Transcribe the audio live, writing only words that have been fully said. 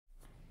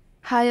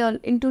Hi all,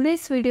 in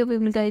today's video we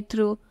will guide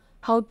through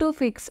how to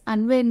fix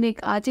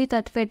Anbernic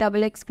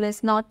RG35XX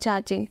Plus not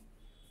charging.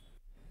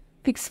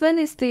 Fix 1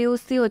 is to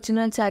use the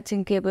original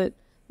charging cable.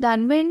 The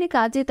Anbernic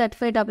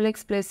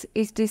RG35XX Plus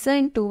is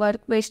designed to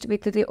work best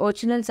with the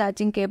original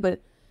charging cable,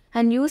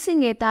 and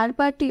using a third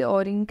party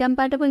or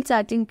incompatible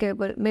charging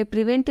cable may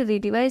prevent the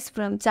device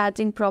from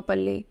charging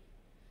properly.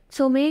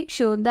 So make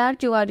sure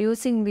that you are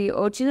using the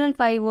original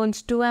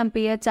 5V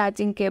 2A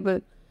charging cable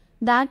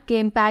that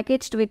came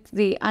packaged with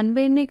the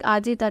Anbernic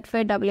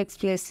RG35XX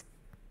Plus.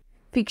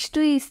 Fix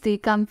 2 is to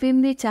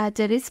confirm the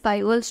charger is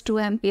 5V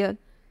 2A.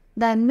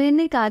 The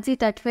Anbernic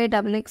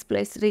RG35XX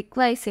Plus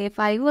requires a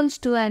 5V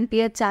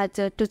 2A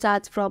charger to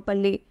charge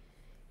properly.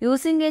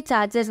 Using a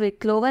charger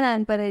with lower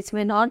amperage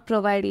may not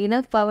provide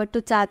enough power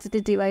to charge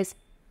the device.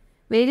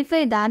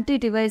 Verify that the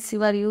device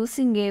you are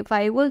using a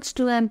 5V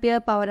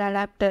 2A power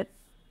adapter.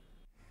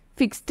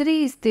 Fix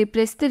 3 is to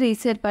press the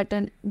reset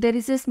button. There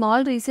is a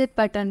small reset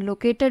button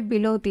located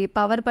below the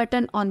power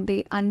button on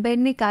the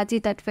Anbernic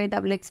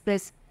RG35XX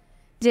Plus.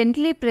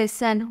 Gently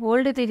press and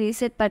hold the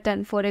reset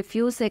button for a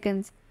few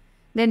seconds.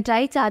 Then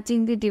try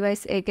charging the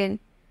device again,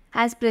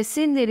 as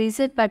pressing the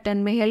reset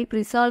button may help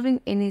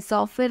resolving any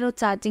software or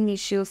charging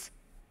issues.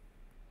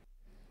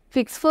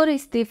 Fix 4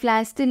 is to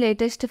flash the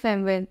latest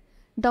firmware.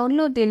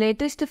 Download the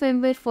latest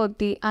firmware for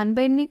the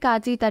Anbernic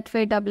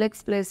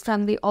RG35XX Plus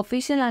from the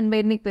official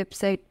Anbernic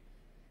website.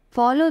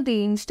 Follow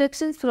the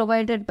instructions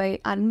provided by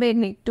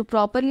Anbernic to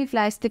properly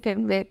flash the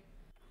firmware.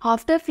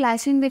 After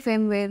flashing the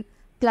firmware,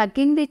 plug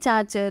in the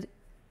charger,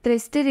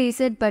 press the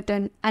reset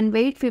button and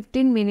wait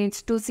 15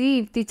 minutes to see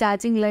if the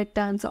charging light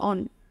turns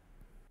on.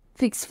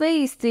 Fix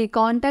 5 is to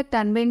contact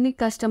Anbernic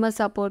customer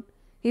support.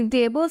 If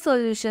the above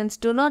solutions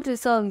do not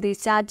resolve the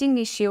charging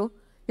issue,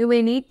 you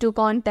may need to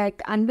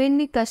contact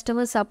Anbernic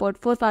customer support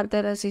for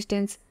further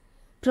assistance.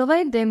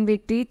 Provide them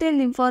with detailed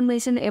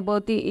information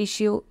about the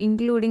issue,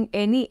 including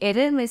any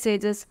error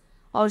messages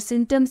or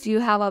symptoms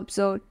you have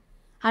observed.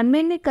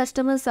 Anbernic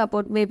customer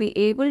support may be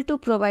able to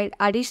provide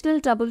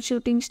additional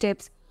troubleshooting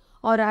steps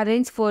or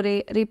arrange for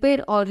a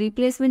repair or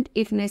replacement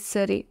if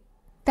necessary.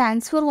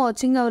 Thanks for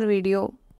watching our video.